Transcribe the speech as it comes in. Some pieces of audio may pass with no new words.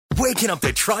waking up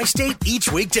the Tri-State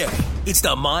each weekday. It's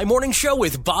the My Morning Show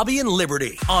with Bobby and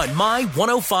Liberty on My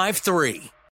 105.3.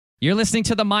 You're listening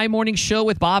to the My Morning Show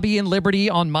with Bobby and Liberty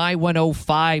on My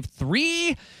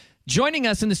 105.3. Joining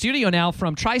us in the studio now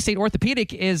from Tri-State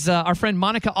Orthopedic is our friend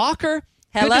Monica Ocker.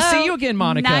 Hello. Good to see you again,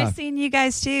 Monica. Nice seeing you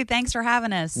guys, too. Thanks for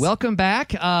having us. Welcome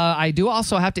back. I do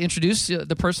also have to introduce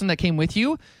the person that came with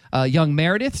you, young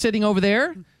Meredith, sitting over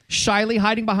there, shyly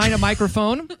hiding behind a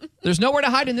microphone. There's nowhere to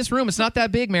hide in this room. It's not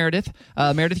that big, Meredith.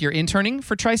 Meredith, you're interning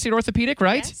for Tri-State Orthopedic,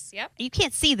 right? Yes, yep. You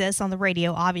can't see this on the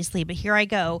radio, obviously, but here I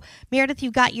go. Meredith,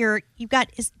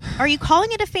 are you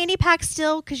calling it a fanny pack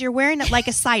still? Because you're wearing it like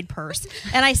a side purse.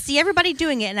 And I see everybody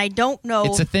doing it, and I don't know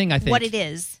It's a thing, I think. what it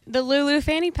is. The Lulu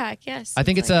fanny pack, yes. I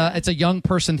think it's a young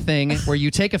person thing where you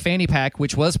take a fanny pack,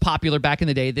 which was popular back in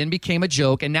the day, then became a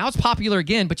joke, and now it's popular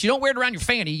again, but you don't wear it around your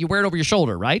fanny. You wear it over your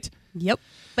shoulder, right? Yep.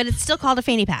 But it's still called a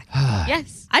fanny pack.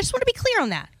 Yes. I just want to be clear on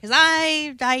that because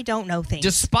I don't know things.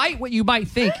 Despite what you might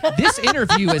think, this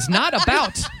interview is not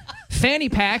about fanny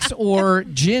packs or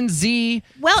Gen Z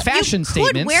fashion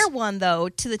statements. You could wear one, though,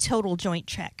 to the total joint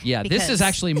check. Yeah, this is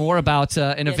actually more about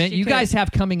an event you guys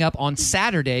have coming up on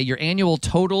Saturday, your annual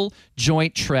Total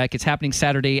Joint Trek. It's happening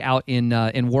Saturday out in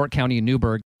Warwick County in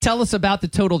Newburgh. Tell us about the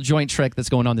Total Joint Trek that's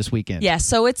going on this weekend. Yeah,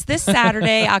 so it's this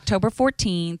Saturday, October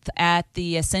 14th at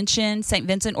the Ascension St.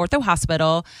 Vincent Ortho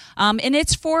Hospital. And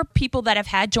it's for people that have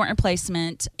had joint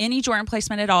replacement, any joint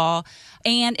replacement at all,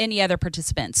 and any other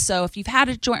participants. So if you've had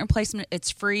a joint replacement, it's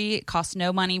free. It costs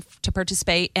no money to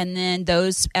participate. And then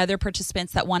those other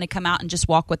participants that want to come out and just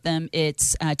walk with them,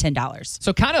 it's $10.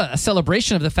 So kind of a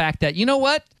celebration of the fact that, you know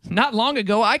what? Not long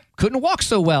ago, I couldn't walk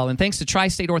so well. And thanks to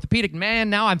Tri-State Orthopedic,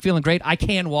 man, now I'm feeling great. I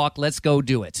can walk. Let's go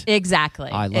do it.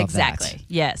 Exactly. I love exactly. that.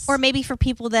 Yes. Or maybe for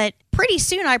people that pretty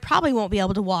soon I probably won't be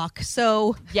able to walk.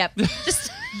 So Yep.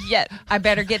 Just I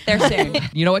better get there soon.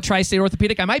 You know what, Tri-State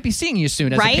Orthopedic? I might be seeing you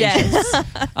soon as Right? a patient.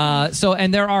 Yes.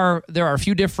 And there are a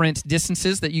few different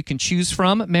distances that you can choose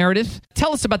from. Meredith,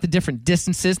 tell us about the different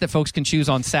distances that folks can choose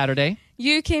on Saturday.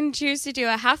 You can choose to do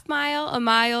a half mile, a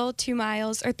mile, 2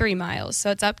 miles, or 3 miles. So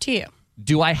it's up to you.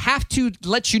 Do I have to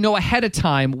let you know ahead of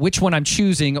time which one I'm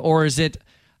choosing, or is it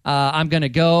I'm going to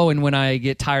go, and when I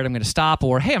get tired, I'm going to stop,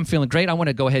 or, hey, I'm feeling great, I want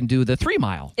to go ahead and do the 3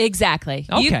 mile? Exactly.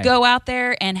 Okay. You go out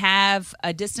there and have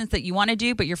a distance that you want to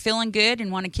do, but you're feeling good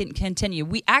and want to continue.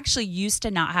 We actually used to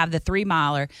not have the 3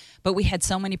 miler, but we had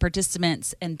so many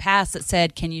participants in past that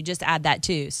said, can you just add that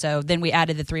too? So then we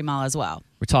added the 3 mile as well.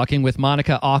 We're talking with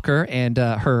Monica Ocker and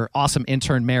her awesome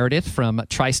intern Meredith from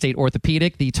Tri-State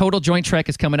Orthopedic. The Total Joint Trek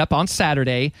is coming up on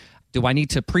Saturday. Do I need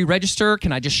to pre-register?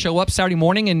 Can I just show up Saturday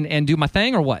morning and do my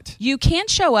thing, or what? You can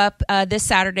show up this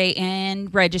Saturday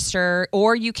and register,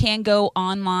 or you can go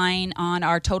online on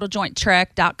our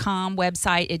totaljointtrek.com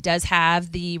website. It does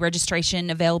have the registration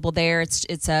available there.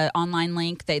 It's an online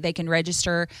link. They can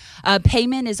register.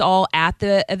 Payment is all at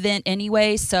the event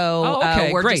anyway, so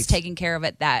we're great. just taking care of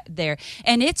it there.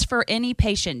 And it's for any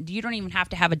patient. You don't even have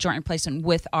to have a joint replacement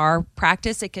with our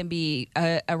practice. It can be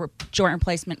a joint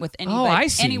replacement with anybody, I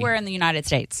see. anywhere in the United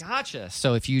States. Gotcha.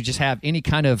 So if you just have any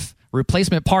kind of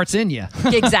replacement parts in you.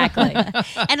 Exactly.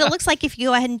 and it looks like if you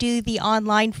go ahead and do the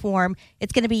online form,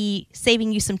 it's going to be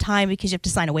saving you some time because you have to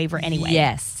sign a waiver anyway.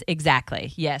 Yes,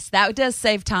 exactly. Yes, that does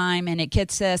save time, and it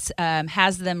gets us,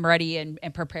 has them ready and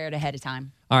prepared ahead of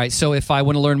time. All right, so if I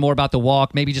want to learn more about the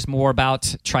walk, maybe just more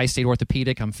about Tri-State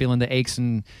Orthopedic, I'm feeling the aches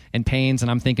and pains,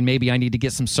 and I'm thinking maybe I need to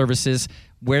get some services.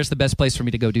 Where's the best place for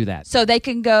me to go do that? So they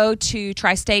can go to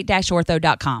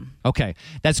tristate-ortho.com. Okay,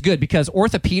 that's good, because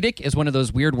orthopedic is one of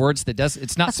those weird words that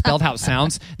it's not spelled how it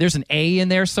sounds. There's an A in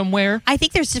there somewhere. I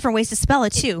think there's different ways to spell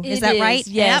it too. Is that right?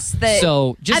 Yes. Yep.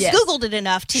 So just I've Googled it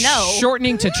enough to know.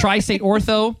 Shortening to Tri-State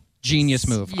Ortho. Genius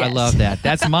move. Yes. I love that.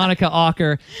 That's Monica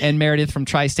Ocker and Meredith from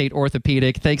Tri-State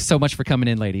Orthopedic. Thanks so much for coming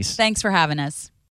in, ladies. Thanks for having us.